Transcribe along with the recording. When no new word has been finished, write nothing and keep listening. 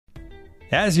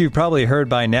As you've probably heard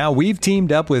by now, we've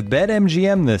teamed up with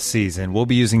BetMGM this season. We'll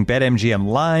be using BetMGM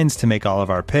lines to make all of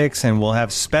our picks, and we'll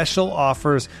have special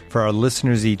offers for our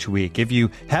listeners each week. If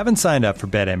you haven't signed up for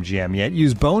BetMGM yet,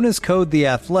 use bonus code The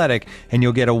Athletic, and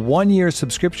you'll get a 1-year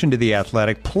subscription to The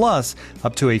Athletic, plus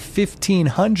up to a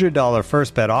 $1,500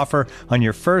 first bet offer on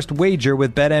your first wager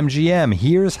with BetMGM.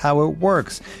 Here's how it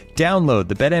works. Download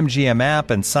the BetMGM app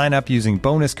and sign up using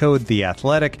bonus code The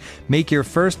Athletic. Make your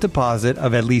first deposit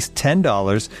of at least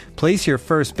 $10. Place your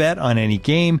first bet on any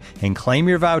game and claim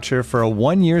your voucher for a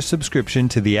 1-year subscription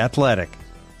to The Athletic.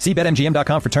 See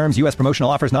BetMGM.com for terms. U.S. promotional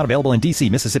offers not available in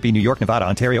D.C., Mississippi, New York, Nevada,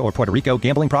 Ontario, or Puerto Rico.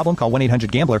 Gambling problem? Call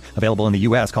 1-800-GAMBLER. Available in the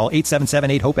U.S. Call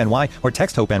 877-8-HOPE-NY or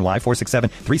text HOPE-NY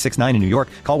 467-369 in New York.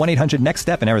 Call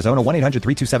 1-800-NEXT-STEP in Arizona.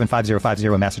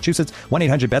 1-800-327-5050 in Massachusetts.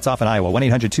 1-800-BETS-OFF in Iowa.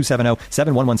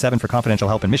 1-800-270-7117 for confidential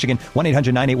help in Michigan.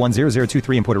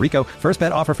 1-800-981-0023 in Puerto Rico. First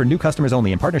bet offer for new customers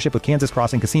only in partnership with Kansas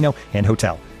Crossing Casino and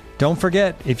Hotel. Don't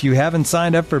forget, if you haven't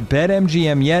signed up for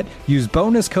BetMGM yet, use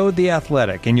bonus code The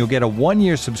Athletic, and you'll get a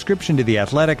 1-year subscription to The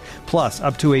Athletic, plus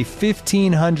up to a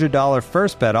 $1,500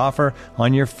 first bet offer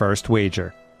on your first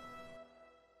wager.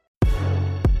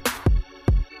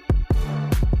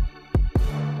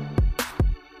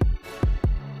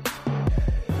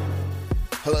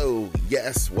 Hello,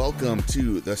 yes, welcome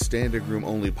to the Standig Room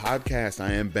Only podcast.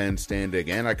 I am Ben Standig,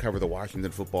 and I cover the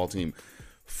Washington football team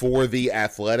for The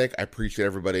Athletic. I appreciate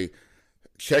everybody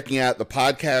checking out the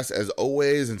podcast as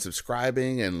always and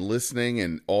subscribing and listening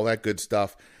and all that good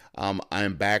stuff.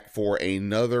 I'm back for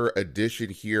another edition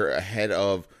here ahead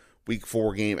of Week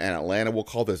 4 game in Atlanta. We'll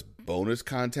call this bonus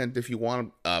content if you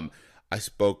want. I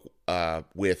spoke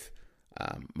with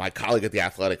my colleague at The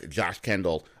Athletic, Josh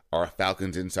Kendall, our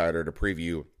Falcons insider, to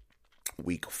preview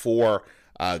Week 4,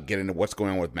 get into what's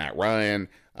going on with Matt Ryan,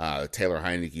 Taylor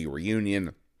Heinicke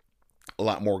reunion. A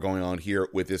lot more going on here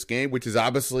with this game, which is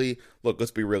obviously, look,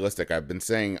 let's be realistic. I've been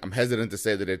saying, I'm hesitant to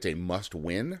say that it's a must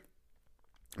win,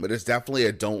 but it's definitely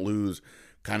a don't lose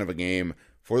kind of a game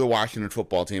for the Washington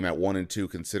football team at 1-2,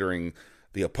 considering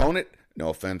the opponent. No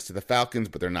offense to the Falcons,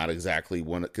 but they're not exactly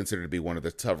considered to be one of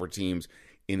the tougher teams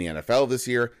in the NFL this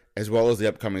year, as well as the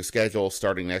upcoming schedule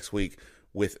starting next week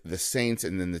with the Saints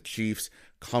and then the Chiefs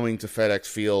coming to FedEx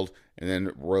Field and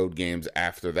then road games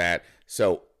after that.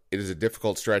 So it is a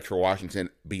difficult stretch for Washington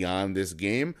beyond this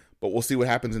game, but we'll see what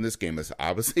happens in this game. As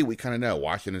obviously, we kind of know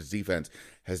Washington's defense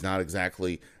has not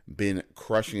exactly been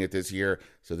crushing it this year,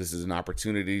 so this is an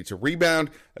opportunity to rebound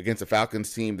against a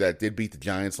Falcons team that did beat the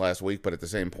Giants last week, but at the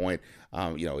same point,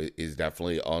 is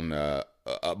definitely on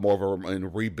more of a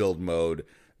rebuild mode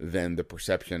than the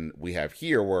perception we have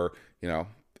here, where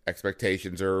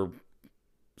expectations are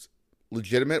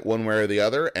legitimate one way or the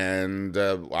other, and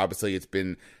obviously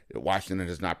Washington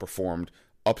has not performed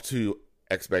up to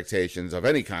expectations of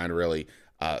any kind really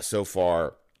so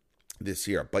far this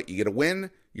year. But you get a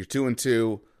win, you're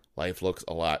 2-2, life looks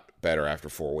a lot better after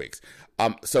 4 weeks.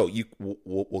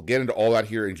 We'll get into all that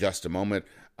here in just a moment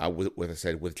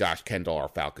with Josh Kendall, our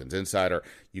Falcons insider.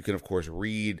 You can of course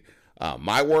read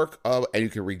my work and you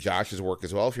can read Josh's work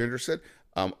as well if you're interested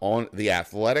on The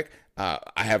Athletic. I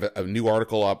have a new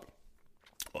article up.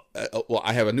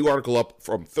 I have a new article up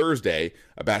from Thursday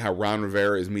about how Ron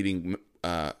Rivera is meeting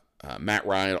Matt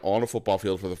Ryan on a football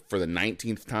field for the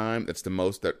 19th time. That's the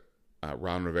most that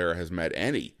Ron Rivera has met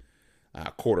any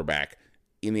quarterback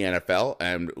in the NFL.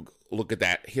 And look at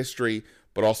that history,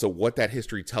 but also what that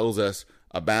history tells us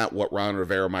about what Ron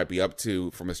Rivera might be up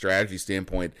to from a strategy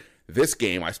standpoint. This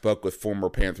game, I spoke with former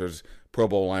Panthers Pro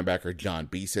Bowl linebacker John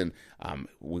Beeson.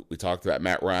 We talked about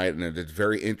Matt Ryan, and it's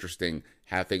very interesting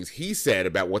how things he said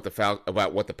about what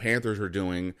the Panthers were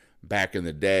doing back in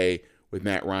the day with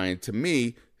Matt Ryan. To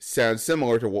me, sounds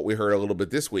similar to what we heard a little bit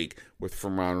this week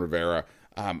from Ron Rivera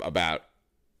about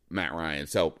Matt Ryan.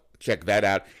 So check that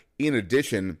out. In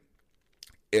addition,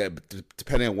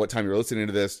 depending on what time you're listening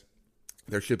to this,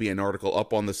 there should be an article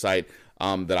up on the site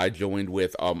that I joined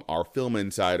with our film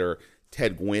insider,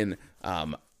 Ted Gwynn,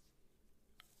 our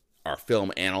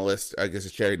film analyst, I guess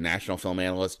it's national film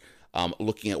analyst,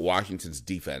 looking at Washington's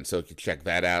defense. So you can check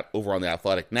that out over on The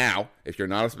Athletic. Now, if you're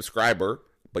not a subscriber,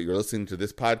 but you're listening to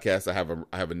this podcast, I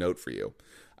have a note for you.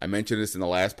 I mentioned this in the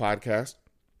last podcast,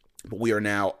 but we are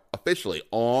now officially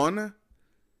on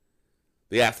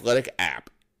the Athletic app.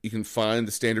 You can find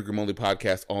the Standig Room Only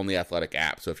podcast on the Athletic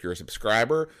app. So if you're a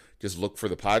subscriber, just look for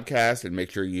the podcast and make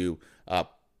sure you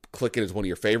click it as one of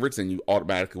your favorites, and you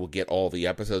automatically will get all the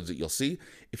episodes that you'll see.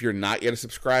 If you're not yet a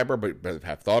subscriber but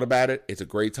have thought about it, it's a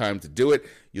great time to do it.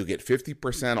 You'll get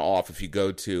 50% off if you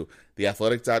go to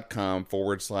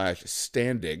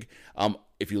theathletic.com/Standig.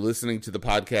 If you're listening to the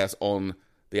podcast on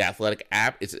the Athletic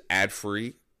app. It's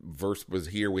ad-free. Verse was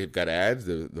here. We've got ads.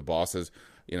 The bosses,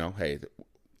 hey,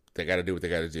 they got to do what they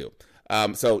got to do.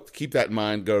 So keep that in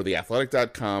mind. Go to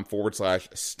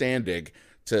theathletic.com/Standig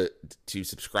to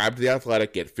subscribe to The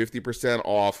Athletic. Get 50%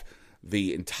 off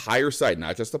the entire site,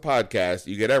 not just the podcast.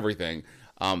 You get everything.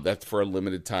 That's for a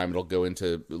limited time. It'll go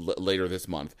into later this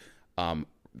month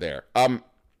there. All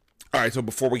right, so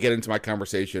before we get into my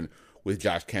conversation with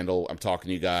Josh Kendall, I'm talking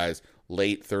to you guys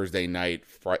late Thursday night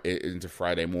into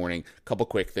Friday morning. A couple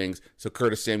quick things. So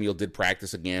Curtis Samuel did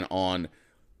practice again on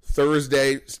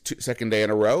Thursday, second day in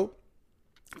a row.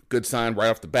 Good sign right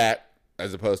off the bat,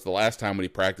 as opposed to the last time when he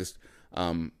practiced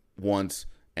once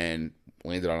and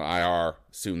landed on IR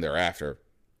soon thereafter.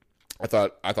 I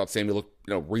thought Samuel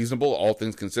looked reasonable, all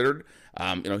things considered.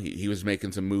 He was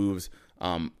making some moves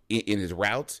in his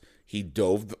routes. He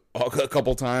dove a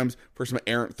couple times for some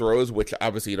errant throws, which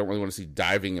obviously you don't really want to see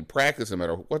diving in practice, no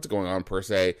matter what's going on per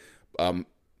se.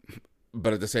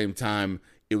 But at the same time,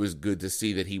 it was good to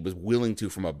see that he was willing to,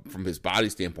 from his body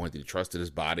standpoint, that he trusted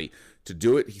his body to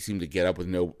do it. He seemed to get up with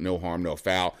no harm, no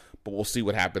foul. But we'll see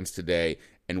what happens today,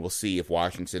 and we'll see if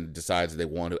Washington decides that they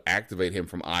want to activate him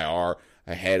from IR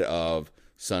ahead of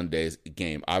Sunday's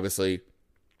game. Obviously,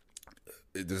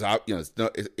 it's obvious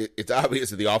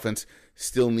that the offense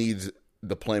still needs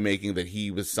the playmaking that he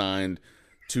was signed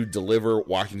to deliver.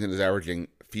 Washington is averaging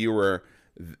fewer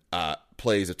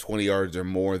plays of 20 yards or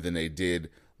more than they did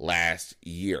last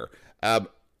year.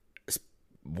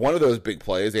 One of those big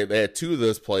plays, they had two of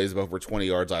those plays of over 20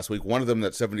 yards last week. One of them,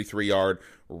 that 73-yard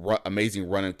amazing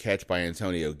run and catch by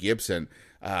Antonio Gibson.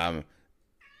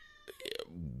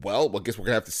 Well, I guess we're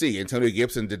going to have to see. Antonio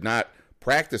Gibson did not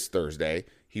practice Thursday.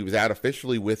 He was out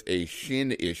officially with a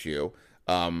shin issue,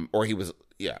 or he was,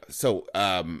 yeah. So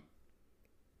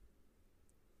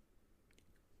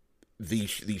the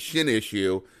shin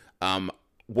issue,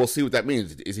 we'll see what that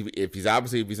means. If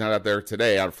he's not out there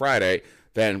today on Friday,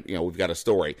 then we've got a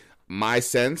story. My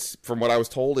sense, from what I was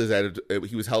told, is that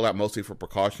he was held out mostly for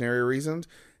precautionary reasons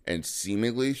and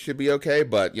seemingly should be okay.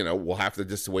 But we'll have to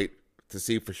just wait to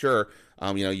see for sure.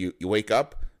 You wake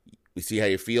up, we see how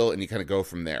you feel, and you kind of go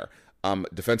from there.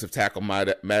 Defensive tackle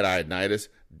Matt Ioannidis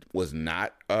was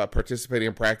not participating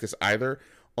in practice either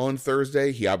on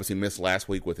Thursday. He obviously missed last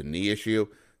week with a knee issue,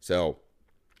 so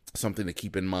something to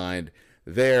keep in mind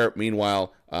there.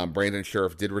 Meanwhile, Brandon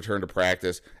Scherff did return to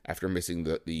practice after missing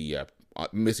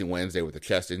missing Wednesday with a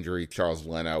chest injury. Charles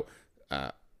Leno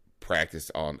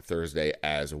practiced on Thursday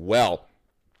as well.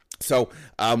 So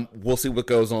we'll see what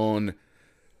goes on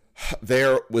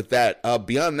there with that.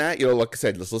 Beyond that, like I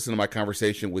said, let's listen to my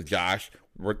conversation with Josh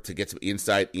to get some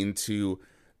insight into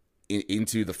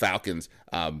the Falcons.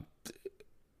 Like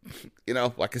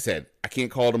I said, I can't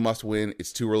call it a must-win.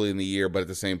 It's too early in the year, but at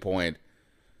the same point,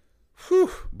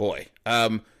 whew, boy.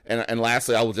 And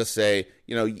lastly, I will just say,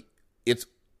 it's.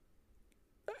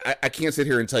 I can't sit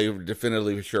here and tell you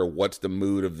definitively for sure what's the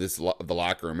mood of the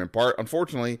locker room. In part,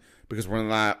 unfortunately, because we're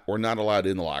not allowed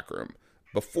in the locker room.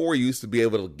 Before, you used to be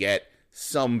able to get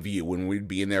some view when we'd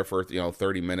be in there for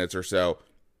 30 minutes or so.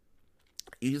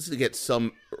 You used to get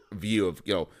some view of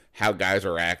how guys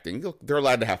are acting. They're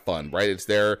allowed to have fun, right? It's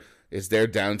their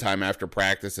downtime after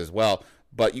practice as well.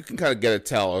 But you can kind of get a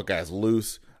tell, are guys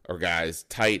loose or guys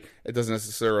tight. It doesn't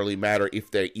necessarily matter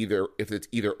if it's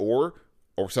either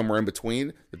or somewhere in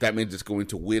between. That means it's going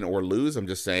to win or lose. I'm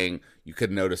just saying you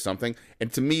could notice something.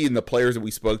 And to me, and the players that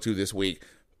we spoke to this week,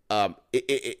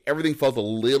 everything felt a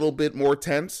little bit more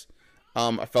tense.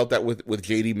 I felt that with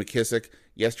J.D. McKissick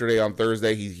yesterday on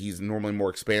Thursday. He's normally more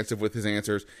expansive with his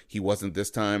answers. He wasn't this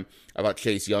time. I thought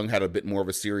Chase Young had a bit more of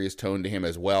a serious tone to him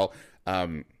as well.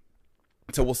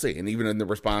 So we'll see. And even in the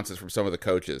responses from some of the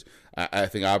coaches, I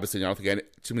think obviously I don't think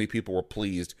too many people were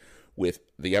pleased with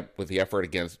the effort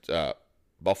against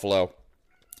Buffalo.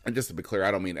 And just to be clear,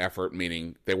 I don't mean effort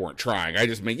meaning they weren't trying. I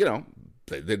just mean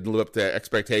they didn't live up to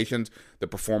expectations. The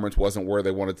performance wasn't where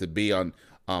they wanted to be on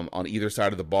either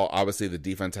side of the ball. Obviously, the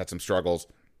defense had some struggles,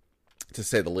 to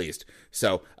say the least.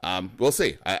 So we'll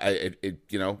see.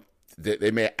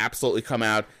 They may absolutely come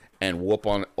out and whoop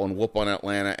on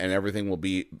Atlanta, and everything will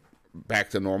be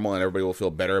back to normal, and everybody will feel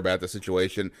better about the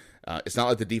situation. It's not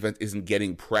like the defense isn't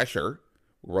getting pressure.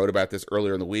 We wrote about this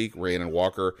earlier in the week. Rhiannon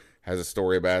Walker has a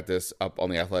story about this up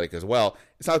on The Athletic as well.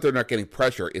 It's not that they're not getting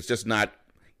pressure. It's just not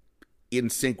in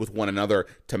sync with one another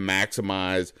to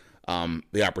maximize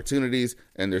the opportunities,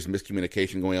 and there's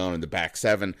miscommunication going on in the back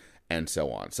seven and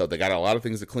so on. So they got a lot of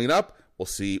things to clean up. We'll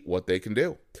see what they can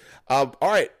do. All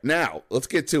right, now let's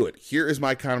get to it. Here is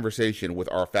my conversation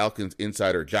with our Falcons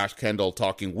insider, Josh Kendall,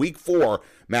 talking Week 4,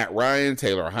 Matt Ryan,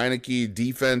 Taylor Heinicke,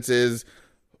 defenses,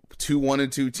 two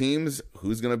 1-2 teams.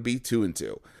 Who's going to be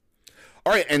 2-2?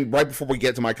 All right, and right before we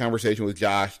get to my conversation with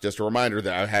Josh, just a reminder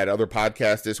that I had other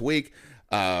podcasts this week.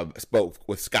 Spoke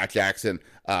with Scott Jackson,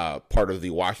 part of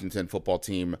the Washington football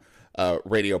team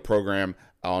radio program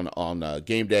on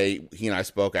game day. He and I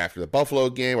spoke after the Buffalo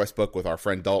game. I spoke with our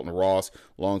friend Dalton Ross,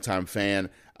 longtime fan,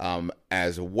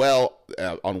 as well.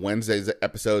 On Wednesday's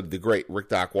episode, the great Rick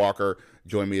Doc Walker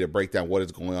joined me to break down what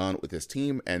is going on with his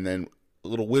team, and then a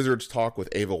little Wizards talk with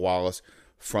Ava Wallace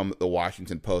from the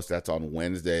Washington Post. That's on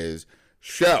Wednesday's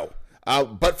show.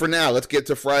 But for now, let's get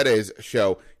to Friday's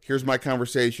show. Here's my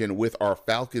conversation with our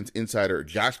Falcons insider,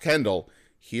 Josh Kendall,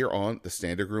 here on the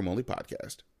Standig Room Only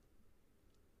podcast.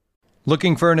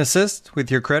 Looking for an assist with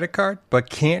your credit card, but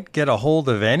can't get a hold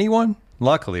of anyone?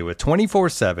 Luckily, with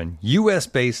 24/7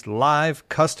 U.S.-based live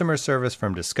customer service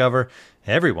from Discover,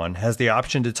 everyone has the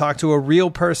option to talk to a real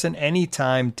person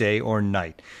anytime, day or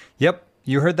night. Yep,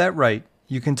 you heard that right.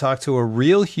 You can talk to a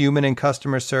real human in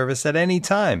customer service at any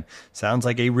time. Sounds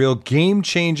like a real game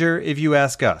changer if you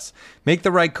ask us. Make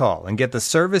the right call and get the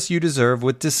service you deserve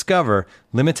with Discover.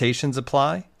 Limitations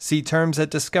apply. See terms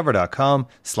at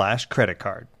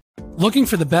discover.com/creditcard. Looking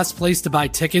for the best place to buy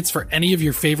tickets for any of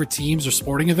your favorite teams or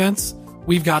sporting events?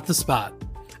 We've got the spot.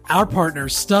 Our partner,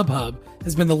 StubHub,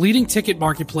 has been the leading ticket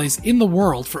marketplace in the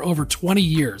world for over 20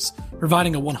 years,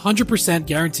 providing a 100%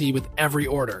 guarantee with every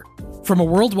order. From a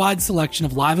worldwide selection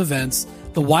of live events,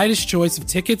 the widest choice of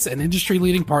tickets, and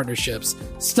industry-leading partnerships,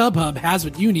 StubHub has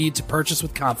what you need to purchase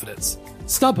with confidence.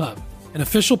 StubHub, an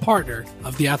official partner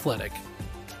of The Athletic.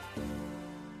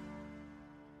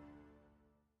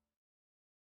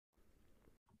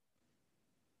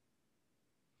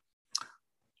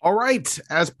 All right,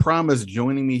 as promised,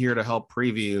 joining me here to help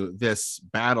preview this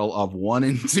battle of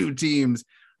 1-2 teams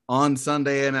on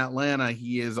Sunday in Atlanta,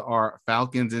 he is our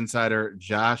Falcons insider,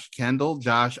 Josh Kendall.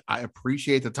 Josh, I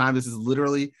appreciate the time. This is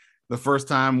literally the first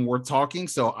time we're talking,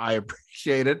 so I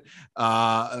appreciate it.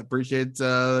 Appreciate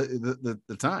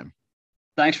the time.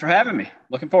 Thanks for having me.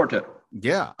 Looking forward to it.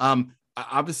 Yeah.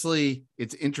 Obviously,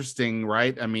 it's interesting,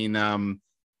 right? I mean,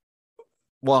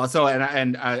 well, so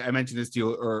and I mentioned this to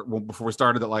you before we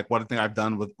started that, like, one thing I've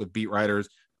done with beat writers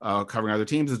covering other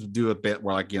teams is to do a bit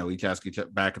where, like, each ask each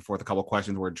back and forth a couple of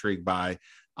questions we're intrigued by,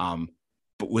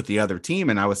 but with the other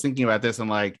team. And I was thinking about this, and,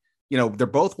 like, they're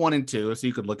both 1-2, so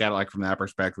you could look at it like from that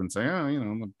perspective and say,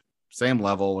 oh, same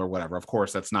level or whatever. Of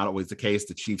course, that's not always the case.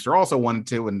 The Chiefs are also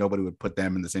 1-2, and nobody would put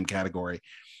them in the same category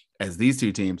as these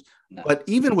two teams. No. But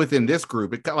even within this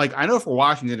group, I know for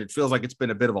Washington, it feels like it's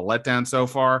been a bit of a letdown so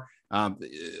far. A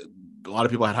lot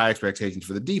of people had high expectations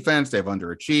for the defense. They've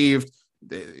underachieved.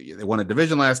 They won a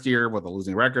division last year with a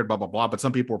losing record, blah, blah, blah. But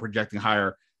some people were projecting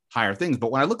higher things.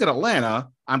 But when I look at Atlanta,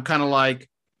 I'm kind of like,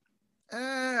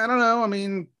 I don't know. I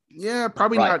mean, yeah,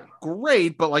 probably not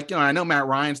great. But, like, I know Matt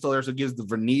Ryan's still there, so it gives the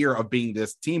veneer of being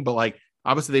this team. But, like,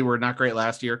 obviously they were not great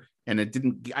last year. And I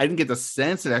didn't get the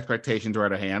sense that expectations were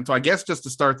out of hand. So I guess just to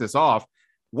start this off,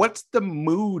 what's the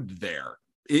mood there?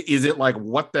 Is it like,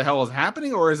 what the hell is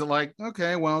happening? Or is it like,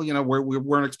 okay, well, we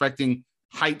weren't expecting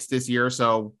heights this year,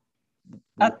 so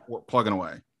we're plugging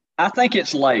away? I think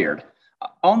it's layered.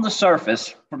 On the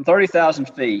surface, from 30,000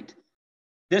 feet,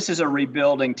 this is a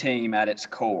rebuilding team at its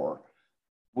core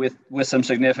with some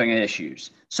significant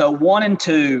issues. So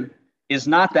 1-2 is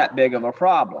not that big of a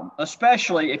problem,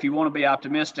 especially if you want to be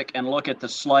optimistic and look at the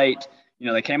slate.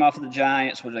 They came off of the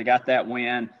Giants, where they got that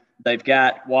win. They've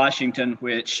got Washington,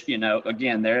 which,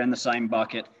 again, they're in the same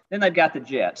bucket. Then they've got the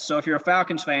Jets. So if you're a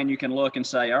Falcons fan, you can look and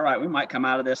say, all right, we might come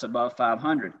out of this above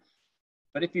 500.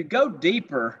 But if you go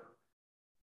deeper,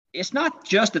 it's not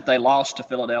just that they lost to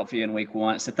Philadelphia in week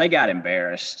 1. It's that they got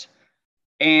embarrassed.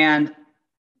 And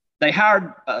they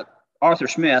hired Arthur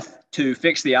Smith to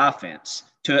fix the offense,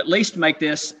 to at least make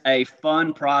this a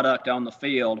fun product on the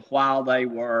field while they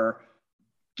were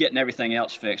getting everything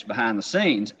else fixed behind the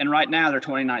scenes. And right now they're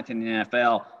 29th in the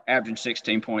NFL, averaging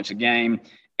 16 points a game.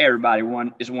 Everybody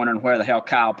is wondering where the hell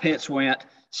Kyle Pitts went.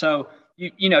 So,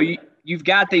 you've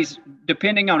got these,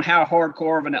 depending on how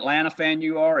hardcore of an Atlanta fan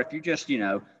you are, if you just,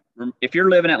 if you're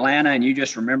living in Atlanta and you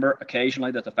just remember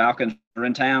occasionally that the Falcons are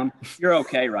in town, you're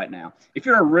okay right now. If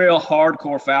you're a real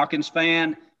hardcore Falcons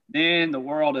fan, then the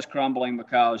world is crumbling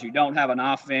because you don't have an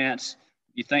offense.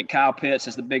 You think Kyle Pitts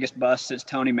is the biggest bust since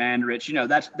Tony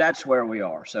Mandarich. That's where we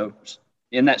are. So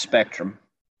in that spectrum.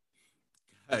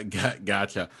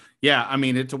 Gotcha. Yeah, I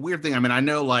mean, it's a weird thing. I mean, I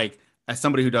know, like, as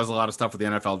somebody who does a lot of stuff with the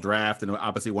NFL draft, and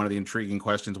obviously one of the intriguing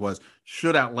questions was,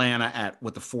 should Atlanta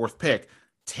with the 4th pick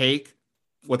take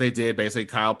what they did, basically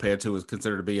Kyle Pitts, who was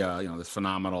considered to be this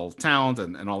phenomenal talent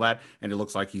and all that, and it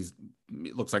looks like he's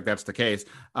it looks like that's the case.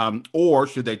 Or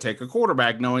should they take a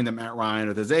quarterback knowing that Matt Ryan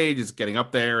at his age is getting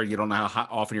up there and you don't know how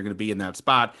often you're going to be in that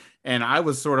spot? And I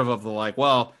was sort of the like,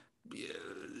 well,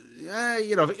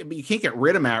 you can't get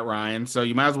rid of Matt Ryan, so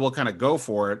you might as well kind of go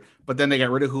for it. But then they got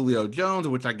rid of Julio Jones,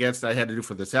 which I guess they had to do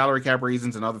for the salary cap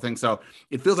reasons and other things. So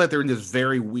it feels like they're in this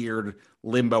very weird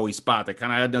limbo-y spot. They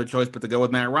kind of had no choice but to go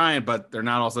with Matt Ryan, but they're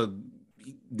not also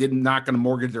not going to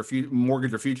mortgage their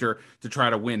future to try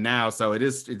to win now. So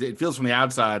it feels from the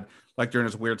outside like they're in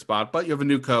this weird spot. But you have a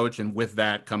new coach, and with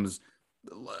that comes,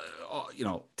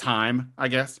 time, I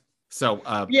guess. So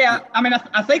I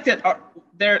think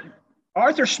that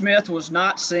Arthur Smith was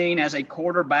not seen as a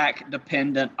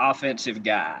quarterback-dependent offensive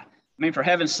guy. I mean, for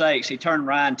heaven's sakes, he turned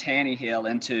Ryan Tannehill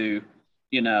into,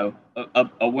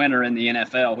 a winner in the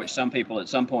NFL, which some people at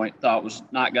some point thought was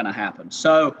not going to happen.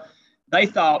 So they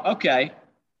thought, okay,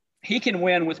 he can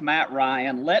win with Matt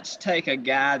Ryan. Let's take a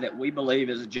guy that we believe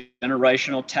is a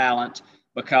generational talent,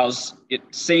 because it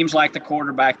seems like the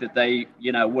quarterback that they,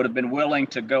 would have been willing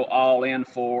to go all in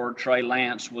for, Trey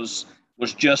Lance, was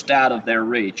just out of their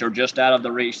reach, or just out of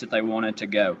the reach that they wanted to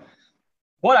go.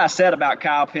 What I said about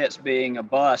Kyle Pitts being a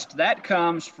bust, that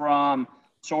comes from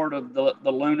sort of the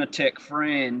lunatic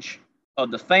fringe of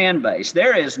the fan base.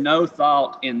 There is no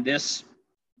thought in this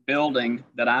building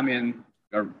that I'm in,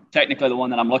 or technically the one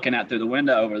that I'm looking at through the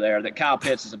window over there, that Kyle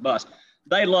Pitts is a bust.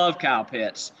 They love Kyle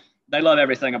Pitts. They love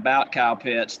everything about Kyle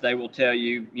Pitts. They will tell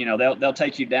you, they'll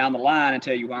take you down the line and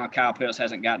tell you why Kyle Pitts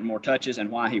hasn't gotten more touches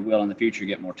and why he will in the future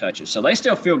get more touches. So they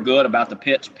still feel good about the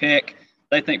Pitts pick.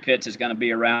 They think Pitts is going to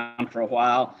be around for a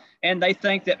while. And they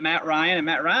think that Matt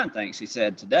Ryan thinks, he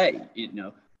said today,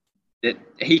 that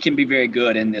he can be very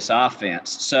good in this offense.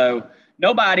 So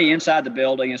nobody inside the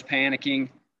building is panicking.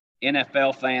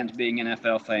 NFL fans being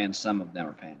NFL fans, some of them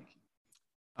are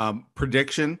panicking.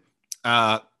 Prediction.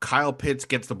 Kyle Pitts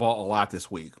gets the ball a lot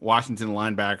this week. Washington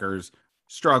linebackers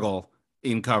struggle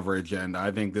in coverage, and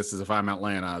I think this is, if I'm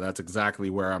Atlanta, that's exactly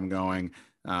where I'm going.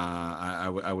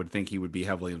 I would think he would be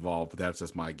heavily involved, but that's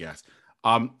just my guess.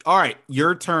 All right,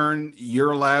 your turn.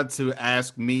 You're allowed to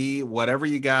ask me whatever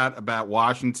you got about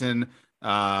Washington.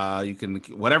 You can,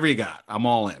 whatever you got. I'm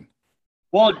all in.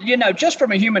 Well, just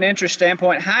from a human interest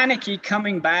standpoint, Heinicke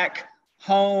coming back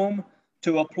home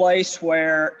to a place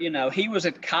where, he was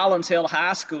at Collins Hill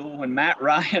High School when Matt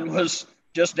Ryan was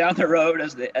just down the road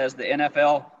as the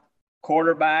NFL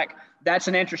quarterback. That's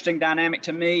an interesting dynamic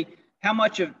to me. How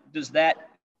much does that,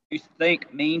 you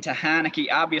think, mean to Heinicke?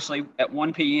 Obviously, at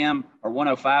 1 p.m. or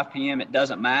 1:05 p.m., it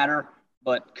doesn't matter.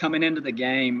 But coming into the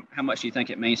game, how much do you think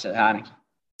it means to Heinicke?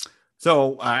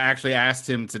 So I actually asked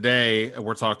him today.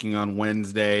 We're talking on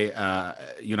Wednesday.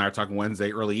 You and I are talking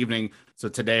Wednesday early evening. So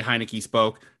today Heinicke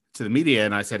spoke to the media,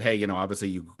 and I said, hey, obviously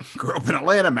you grew up in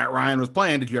Atlanta. Matt Ryan was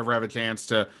playing. Did you ever have a chance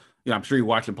to, I'm sure you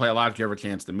watched him play a lot. Did you ever have a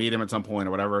chance to meet him at some point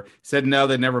or whatever? He said, no,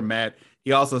 they never met.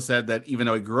 He also said that even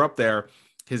though he grew up there,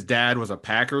 his dad was a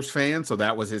Packers fan. So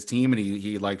that was his team, and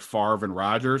he liked Favre and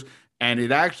Rodgers. And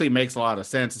it actually makes a lot of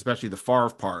sense, especially the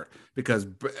Favre part, because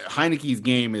Heinicke's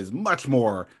game is much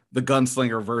more the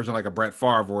gunslinger version, like a Brett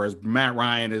Favre, whereas Matt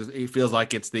Ryan he feels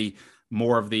like it's the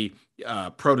more of the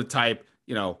prototype,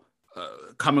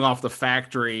 coming off the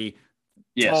factory,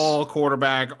 yes, tall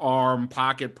quarterback, arm,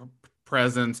 pocket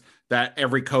presence that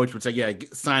every coach would say, yeah,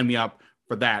 sign me up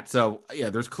for that. So yeah,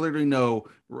 there's clearly no,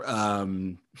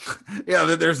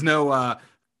 there's no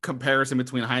comparison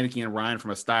between Heinicke and Ryan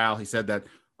from a style. He said that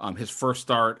his first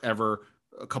start ever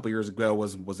a couple years ago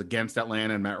was against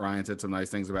Atlanta, and Matt Ryan said some nice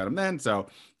things about him then. So,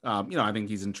 I think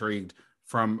he's intrigued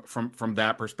from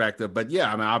that perspective. But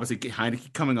yeah, I mean, obviously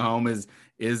Heinicke coming home is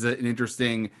an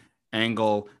interesting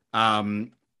angle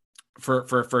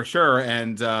for sure.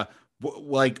 And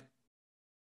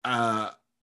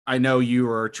I know you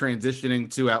are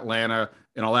transitioning to Atlanta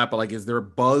and all that, but like, is there a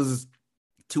buzz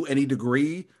to any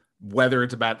degree, whether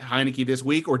it's about Heinicke this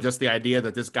week or just the idea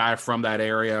that this guy from that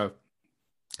area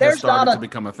has started to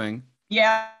become a thing?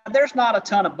 Yeah, there's not a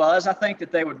ton of buzz. I think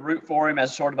that they would root for him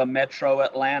as sort of a metro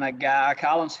Atlanta guy.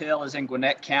 Collins Hill is in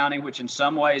Gwinnett County, which in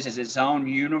some ways is its own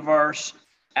universe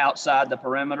outside the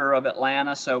perimeter of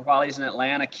Atlanta. So while he's an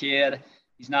Atlanta kid,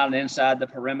 he's not an inside the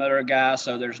perimeter guy.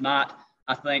 So there's not,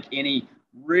 I think, any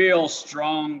real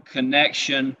strong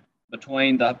connection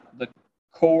between the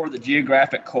core, the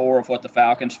geographic core of what the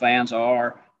Falcons fans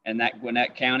are and that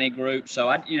Gwinnett County group. So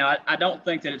I don't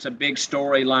think that it's a big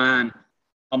storyline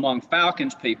among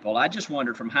Falcons people. I just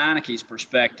wondered from Heinicke's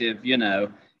perspective,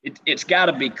 it's got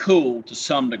to be cool to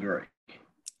some degree.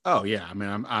 Oh yeah,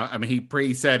 I mean,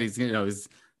 he said he's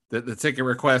the ticket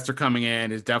requests are coming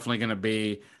in. Is definitely going to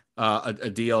be a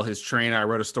deal. His trainer, I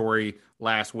wrote a story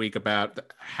last week about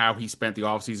how he spent the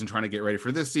offseason trying to get ready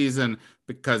for this season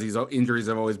because injuries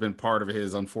have always been part of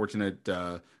his unfortunate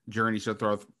journey so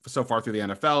far through the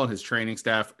NFL, and his training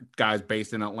staff, guys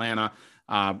based in Atlanta,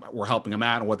 were helping him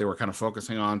out and what they were kind of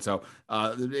focusing on. So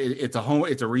it's a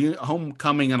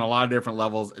homecoming on a lot of different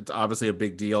levels. It's obviously a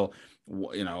big deal,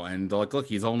 and look,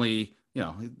 he's only,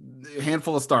 a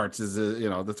handful of starts is,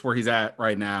 that's where he's at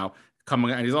right now.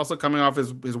 And he's also coming off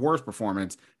his worst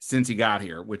performance since he got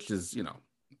here, which is,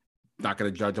 not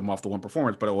going to judge him off the one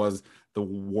performance, but it was the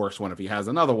worst one. If he has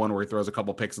another one where he throws a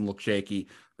couple picks and looks shaky,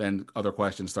 then other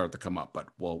questions start to come up. But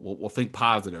we'll think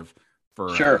positive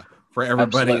for sure. For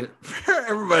everybody, for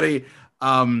everybody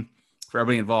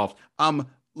involved.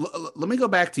 Let me go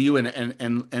back to you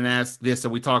and ask this. So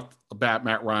we talked about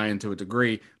Matt Ryan to a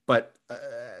degree, but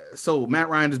so Matt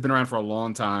Ryan has been around for a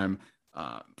long time,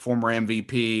 former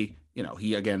MVP.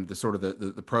 He, again, the sort of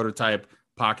the prototype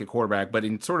pocket quarterback, but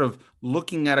in sort of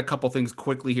looking at a couple things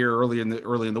quickly here early in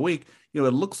the week, it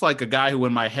looks like a guy who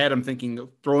in my head I'm thinking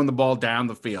throwing the ball down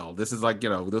the field. This is like,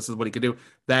 this is what he could do.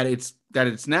 That it's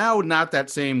now not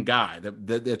that same guy.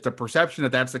 The perception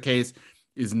that that's the case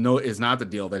is not the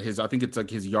deal. That I think it's like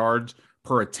his yards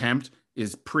per attempt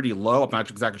is pretty low. I'm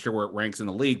not exactly sure where it ranks in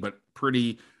the league, but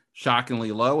pretty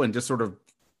shockingly low. And just sort of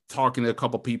talking to a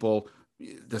couple people,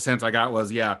 the sense I got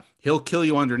was, yeah, he'll kill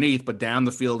you underneath, but down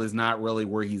the field is not really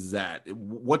where he's at.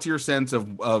 What's your sense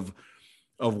of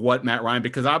what Matt Ryan,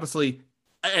 because obviously,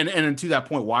 and to that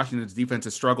point, Washington's defense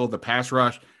has struggled. The pass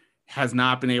rush has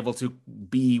not been able to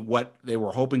be what they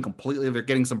were hoping completely. They're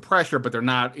getting some pressure, but they're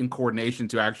not in coordination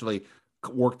to actually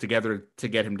work together to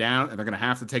get him down. And they're going to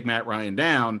have to take Matt Ryan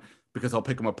down because he'll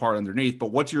pick him apart underneath. But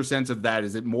what's your sense of that?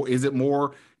 Is it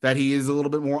more that he is a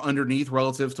little bit more underneath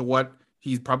relative to what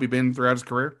he's probably been throughout his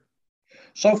career?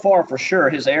 So far, for sure,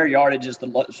 his air yardage is the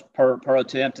lowest per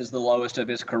attempt is the lowest of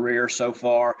his career so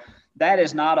far. That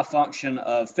is not a function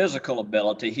of physical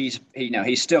ability. He's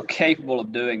still capable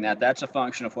of doing that. That's a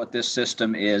function of what this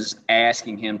system is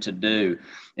asking him to do.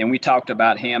 And we talked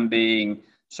about him being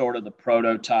sort of the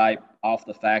prototype off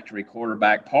the factory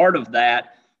quarterback. Part of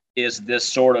that is this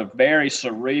sort of very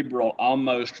cerebral,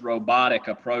 almost robotic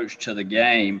approach to the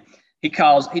game. He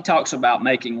talks about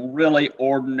making really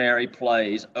ordinary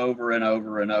plays over and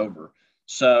over and over.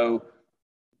 So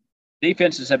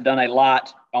defenses have done a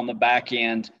lot on the back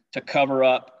end to cover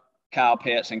up Kyle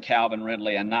Pitts and Calvin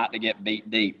Ridley and not to get beat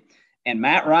deep. And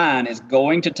Matt Ryan is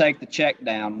going to take the check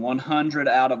down 100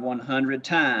 out of 100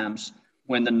 times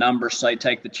when the numbers say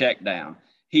take the check down.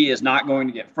 He is not going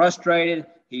to get frustrated.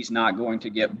 He's not going to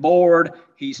get bored.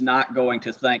 He's not going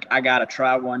to think, I got to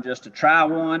try one just to try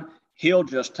one. He'll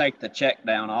just take the check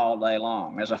down all day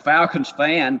long. As a Falcons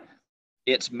fan,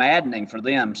 it's maddening for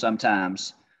them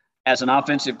sometimes. As an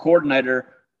offensive coordinator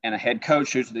and a head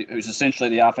coach who's essentially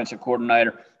the offensive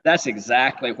coordinator, that's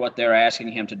exactly what they're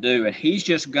asking him to do, and he's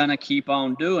just going to keep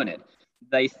on doing it.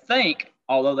 They think,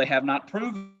 although they have not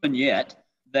proven yet,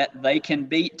 that they can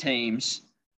beat teams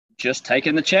just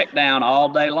taking the check down all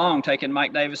day long, taking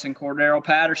Mike Davis and Cordero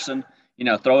Patterson,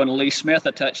 throwing Lee Smith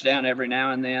a touchdown every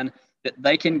now and then, that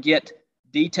they can get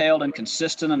detailed and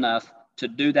consistent enough to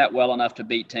do that well enough to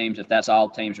beat teams if that's all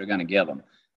teams are going to give them.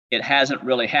 It hasn't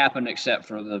really happened except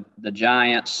for the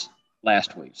Giants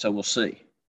last week, so we'll see.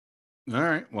 All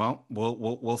right, well,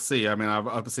 we'll see. I mean,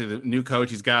 obviously the new coach,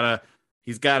 he's got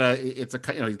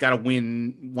to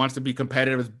win, wants to be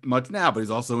competitive as much now, but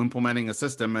he's also implementing a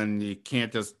system, and you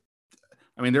can't just.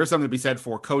 I mean, there's something to be said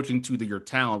for coaching to your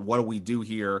talent. What do we do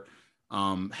here?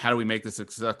 How do we make this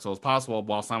successful as possible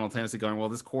while simultaneously going, well,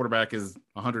 this quarterback is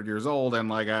 100 years old and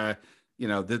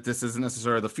this isn't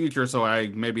necessarily the future. So I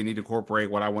maybe need to incorporate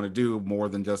what I want to do more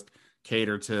than just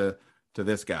cater to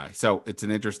this guy. So it's an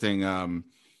interesting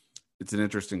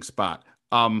spot.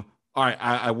 All right.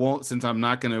 I won't, since I'm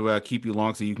not going to keep you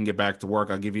long so you can get back to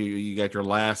work. I'll give you get your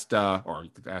last, or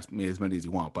you can ask me as many as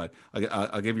you want, but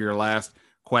I'll give you your last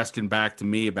question back to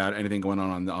me about anything going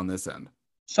on this end.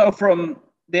 So from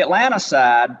the Atlanta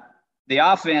side, the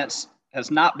offense has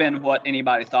not been what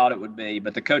anybody thought it would be,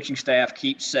 but the coaching staff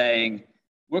keeps saying,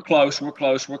 we're close,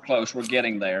 we're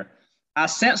getting there. I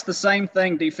sense the same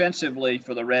thing defensively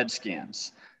for the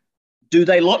Redskins. Do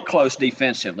they look close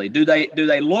defensively? Do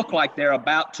they look like they're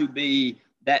about to be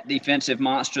that defensive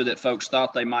monster that folks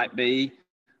thought they might be?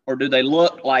 Or do they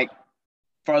look like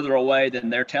further away than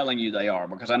they're telling you they are?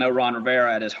 Because I know Ron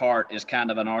Rivera at his heart is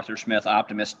kind of an Arthur Smith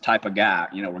optimist type of guy.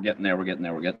 We're getting there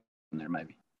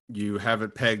maybe. You have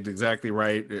it pegged exactly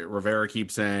right. Rivera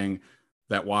keeps saying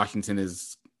that Washington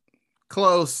is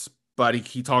close, but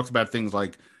he talks about things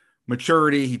like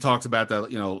maturity. He talks about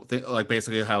that, like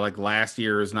basically how like last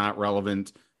year is not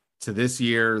relevant to this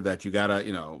year, that you gotta,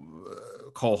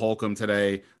 Cole Holcomb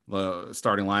today, the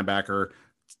starting linebacker,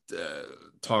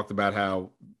 talked about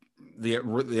how the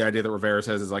idea that Rivera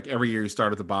says is like every year you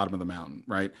start at the bottom of the mountain,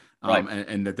 right? Right.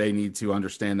 And that they need to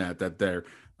understand that they're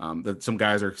that some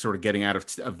guys are sort of getting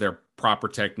out of their proper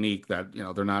technique, that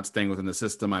they're not staying within the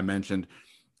system. I mentioned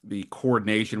the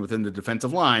coordination within the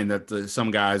defensive line, that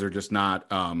some guys are just not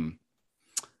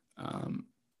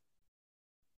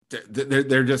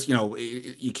they're just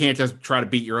you can't just try to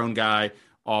beat your own guy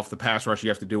off the pass rush. You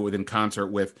have to do it within concert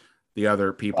with the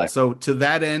other people. Right. So to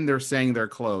that end, they're saying they're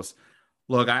close.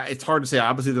 Look, it's hard to say.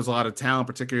 Obviously, there's a lot of talent,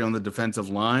 particularly on the defensive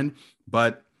line.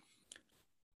 But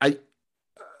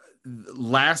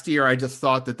last year, I just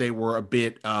thought that they were a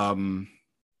bit not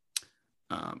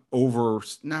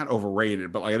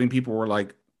overrated, but like I think people were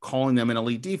like calling them an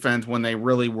elite defense when they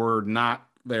really were not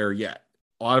there yet.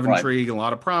 A lot of intrigue, and a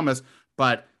lot of promise,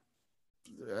 but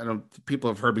people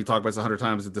have heard me talk about this 100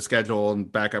 times, that the schedule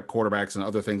and backup quarterbacks and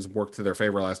other things worked to their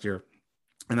favor last year.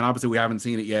 And then obviously we haven't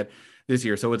seen it yet this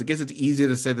year. So I guess it's easy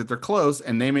to say that they're close,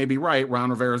 and they may be right. Ron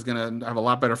Rivera is going to have a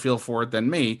lot better feel for it than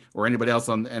me or anybody else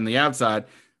on the outside,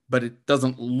 but it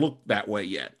doesn't look that way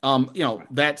yet.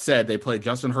 That said, they played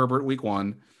Justin Herbert week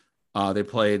 1. They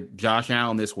played Josh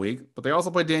Allen this week, but they also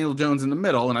played Daniel Jones in the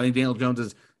middle. And I think Daniel Jones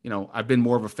is, I've been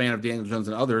more of a fan of Daniel Jones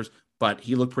than others, but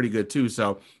he looked pretty good too.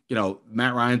 So,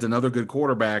 Matt Ryan's another good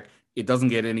quarterback. It doesn't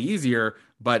get any easier,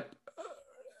 but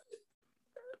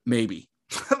maybe.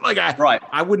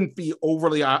 I wouldn't be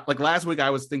overly like last week. I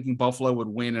was thinking Buffalo would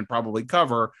win and probably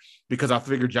cover because I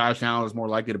figured Josh Allen was more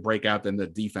likely to break out than the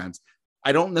defense.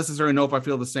 I don't necessarily know if I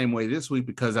feel the same way this week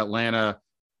because Atlanta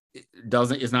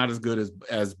is not as good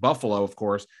as Buffalo, of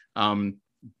course.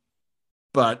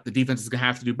 But the defense is going to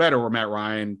have to do better, where Matt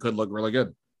Ryan could look really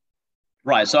good.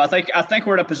 Right. So I think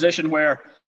we're in a position where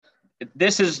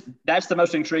that's the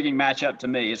most intriguing matchup to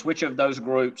me, is which of those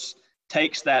groups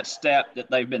takes that step that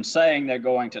they've been saying they're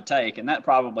going to take, and that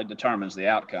probably determines the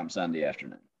outcome Sunday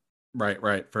afternoon.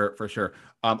 Right, for sure.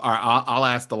 All right, I'll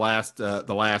ask the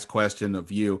last question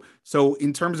of you. So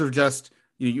in terms of just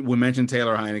we mentioned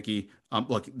Taylor Heinicke.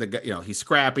 Look, he's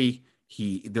scrappy.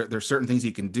 There's certain things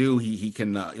he can do. He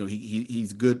can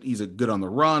he's good. He's good on the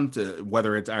run,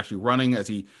 whether it's actually running, as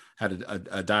he had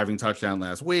a diving touchdown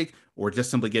last week, or just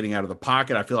simply getting out of the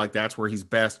pocket. I feel like that's where he's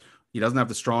best. He doesn't have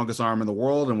the strongest arm in the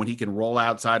world, and when he can roll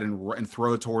outside and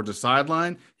throw towards the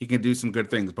sideline, he can do some good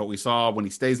things. But we saw when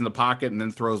he stays in the pocket and then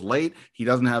throws late, he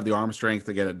doesn't have the arm strength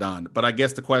to get it done. But I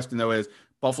guess the question, though, is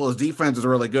Buffalo's defense is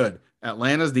really good.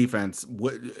 Atlanta's defense,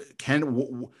 where can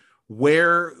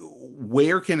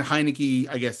Heinicke,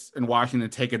 I guess, in Washington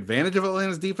take advantage of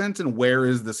Atlanta's defense, and where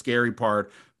is the scary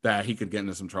part that he could get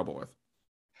into some trouble with?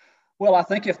 Well, I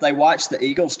think if they watch the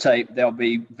Eagles tape, they'll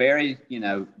be very,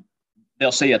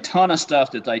 they'll see a ton of stuff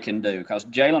that they can do, because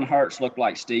Jalen Hurts looked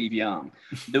like Steve Young,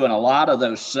 doing a lot of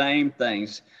those same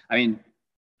things. I mean,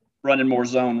 running more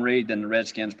zone read than the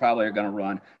Redskins probably are going to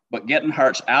run, but getting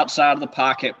Hurts outside of the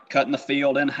pocket, cutting the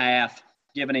field in half,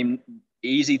 giving him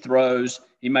easy throws.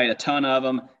 He made a ton of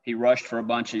them. He rushed for a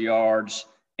bunch of yards,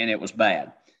 and it was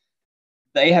bad.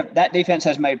 That defense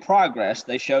has made progress.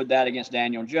 They showed that against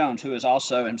Daniel Jones, who is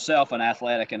also himself an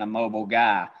athletic and a mobile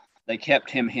guy. They kept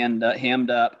him hemmed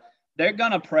up. They're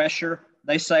going to pressure.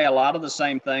 They say a lot of the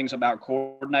same things about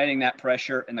coordinating that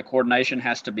pressure, and the coordination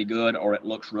has to be good or it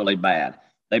looks really bad.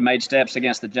 They made steps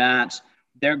against the Giants.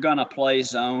 They're going to play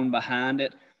zone behind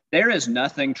it. There is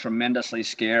nothing tremendously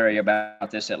scary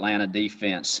about this Atlanta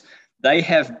defense. They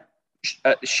have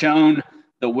shown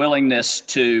the willingness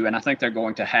to, and I think they're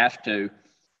going to have to,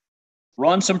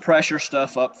 run some pressure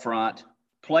stuff up front,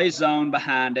 play zone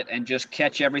behind it, and just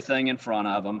catch everything in front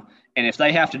of them. And if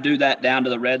they have to do that down to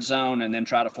the red zone and then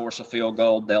try to force a field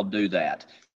goal, they'll do that.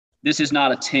 This is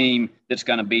not a team that's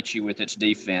going to beat you with its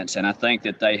defense, and I think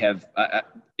that they have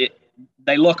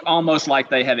they look almost like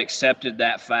they have accepted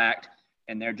that fact,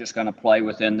 and they're just going to play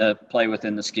within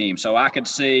the scheme. So I could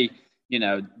see,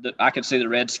 the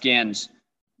Redskins,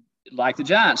 like the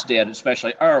Giants did,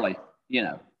 especially early,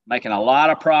 making a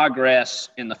lot of progress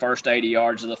in the first 80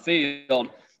 yards of the field.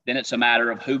 Then it's a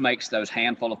matter of who makes those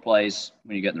handful of plays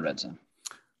when you get in the red zone.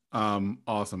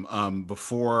 Awesome.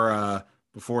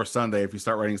 Before Sunday, if you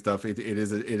start writing stuff, it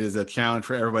is a challenge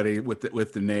for everybody with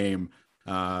the name.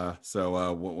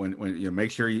 So when make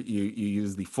sure you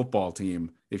use the football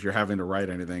team if you're having to write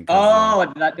anything.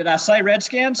 Did I say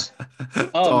Redskins?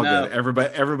 All no. Good.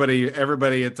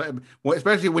 Everybody,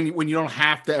 especially when you don't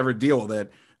have to ever deal with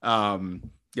it.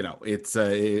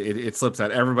 it slips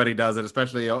out. Everybody does it,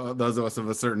 especially those of us of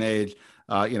a certain age.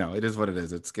 It is what it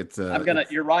is.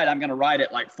 You're right. I'm gonna write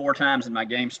it like 4 times in my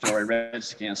game story.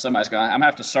 Redskins. Somebody's I'm gonna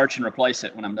have to search and replace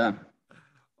it when I'm done.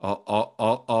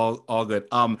 All good.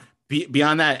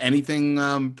 Beyond that, anything,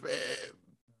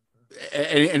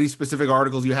 any specific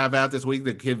articles you have out this week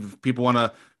that give people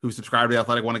who subscribe to The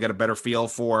Athletic want to get a better feel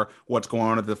for what's going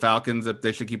on at the Falcons that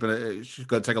they should should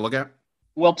go take a look at?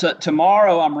 Well,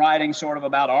 tomorrow I'm writing sort of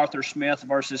about Arthur Smith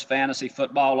versus fantasy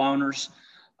football owners.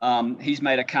 He's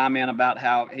made a comment about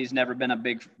how he's never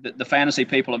been the fantasy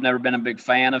people have never been a big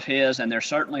fan of his, and they're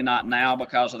certainly not now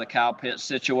because of the Kyle Pitts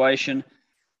situation.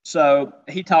 So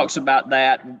he talks about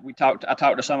that. I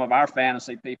talked to some of our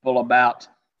fantasy people about,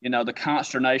 the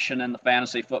consternation in the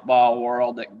fantasy football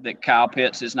world that Kyle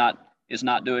Pitts is not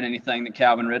doing anything, that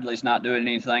Calvin Ridley's not doing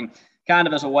anything, kind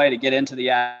of as a way to get into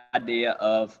the idea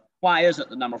of why isn't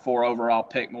the number 4 overall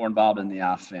pick more involved in the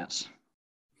offense?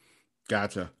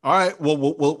 Gotcha. All right. Well,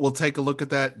 we'll take a look at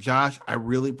that, Josh. I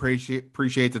really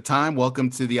appreciate the time.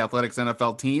 Welcome to the Athletics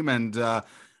NFL team, and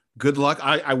good luck.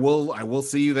 I will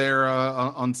see you there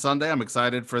on Sunday. I'm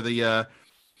excited for the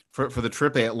for the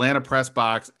trip. The Atlanta press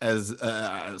box, as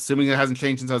assuming it hasn't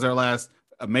changed since I was there last.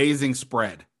 Amazing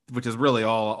spread, which is really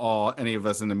all any of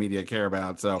us in the media care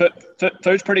about. So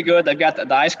food's pretty good. They've got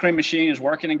the ice cream machine is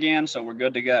working again, so we're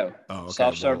good to go. Oh, okay.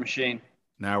 Soft serve machine.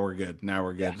 Now we're good. Yeah.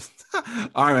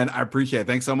 All right, man. I appreciate it.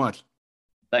 Thanks so much.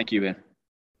 Thank you, Ben.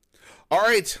 All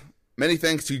right. Many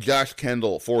thanks to Josh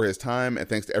Kendall for his time, and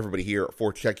thanks to everybody here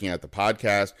for checking out the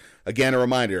podcast. Again, a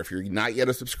reminder, if you're not yet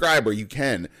a subscriber, you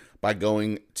can by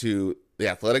going to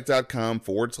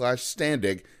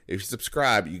theathletic.com/Standig. If you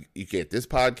subscribe, you get this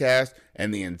podcast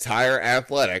and the entire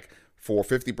Athletic for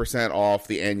 50% off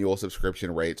the annual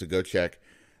subscription rate. So go check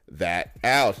that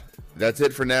out. That's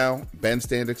it for now. Ben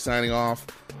Standig signing off.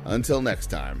 Until next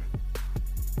time.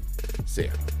 See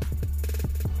ya.